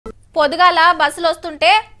పొద్దుగాల బస్సులు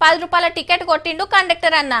వస్తుంటే 10 రూపాయల టికెట్ కొట్టిండు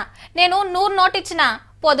కండక్టర్ అన్న. నేను 100 నోట్ ఇచ్చిన.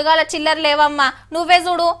 పొద్దుగాల చిల్లర లేవమ్మా నువ్వే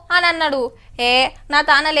చూడు అని అన్నాడు. నా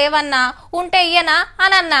తాన లేవన్నా, ఉంటే ఇయ్యనా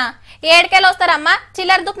అని అన్నా. ఏడుకెళ్ళి వస్తారమ్మా,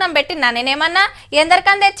 చిల్లర దుఃఖం పెట్టినా నేనేమన్నా,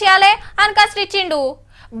 ఎందరికని తెచ్చియాలే అని కసిరిచ్చిండు.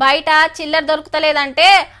 బయట చిల్లర దొరుకుతలేదంటే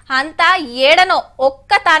అంతా ఏడనో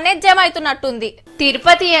ఒక్క తానే జమైతున్నట్టుంది.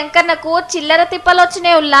 తిరుపతి ఎంకన్నకు చిల్లర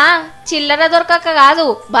తిప్పలొచ్చినే ఉల్లా. చిల్లర దొరకక కాదు,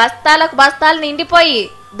 బస్తాలకు బస్తాలు నిండిపోయి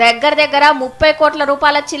దగ్గర 30 కోట్ల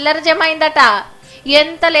రూపాయల చిల్లర జమైందట.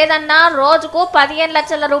 ఎంత లేదన్నా రోజుకు 15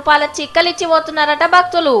 లక్షల రూపాయల చిక్కలిచ్చి పోతున్నారట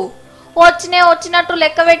భక్తులు. వచ్చినట్టు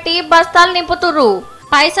లెక్కబెట్టి బస్తాలు నింపుతుర్రు.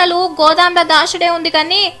 పైసలు గోదాంలో దాచుడే ఉంది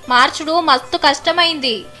కానీ మార్చుడు మస్తు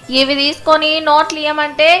కష్టమైంది. ఇవి తీసుకొని నోట్లు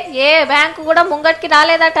ఇయ్యమంటే ఏ బ్యాంకు కూడా ముంగటికి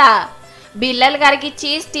రాలేదట. బిల్లలు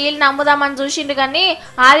కరిగిచ్చి స్టీల్ నమ్ముదామని చూసిండు కానీ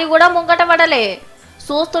అది కూడా ముంగట పడలే.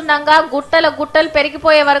 చూస్తుండగా గుట్టలు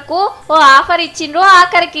పెరిగిపోయే వరకు ఓ ఆఫర్ ఇచ్చిండ్రు.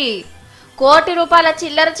 ఆఖరికి 1 కోటి రూపాయల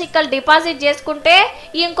చిల్లర చిక్కలు డిపాజిట్ చేసుకుంటే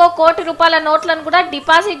ఇంకో 1 కోటి రూపాయల నోట్లను కూడా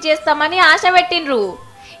డిపాజిట్ చేస్తామని ఆశ పెట్టిండ్రు.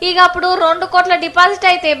 ఇక అప్పుడు 2 కోట్ల డిపాజిట్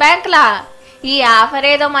అయితే బ్యాంకులా. ఈ ఆఫర్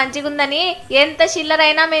ఏదో మంచిగుందని ఎంత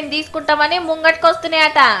చిల్లరైనా మేము తీసుకుంటామని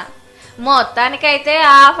ముంగట్టుకొస్తున్నాయట. మొత్తానికైతే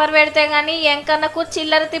ఆఫర్ పెడితే గాని ఎంకన్నకు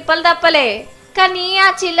చిల్లర తిప్పలు తప్పలే. కానీ ఆ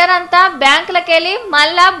చిల్లరంతా బ్యాంకులకెళ్ళి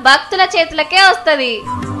మళ్ళా భక్తుల చేతులకే వస్తది.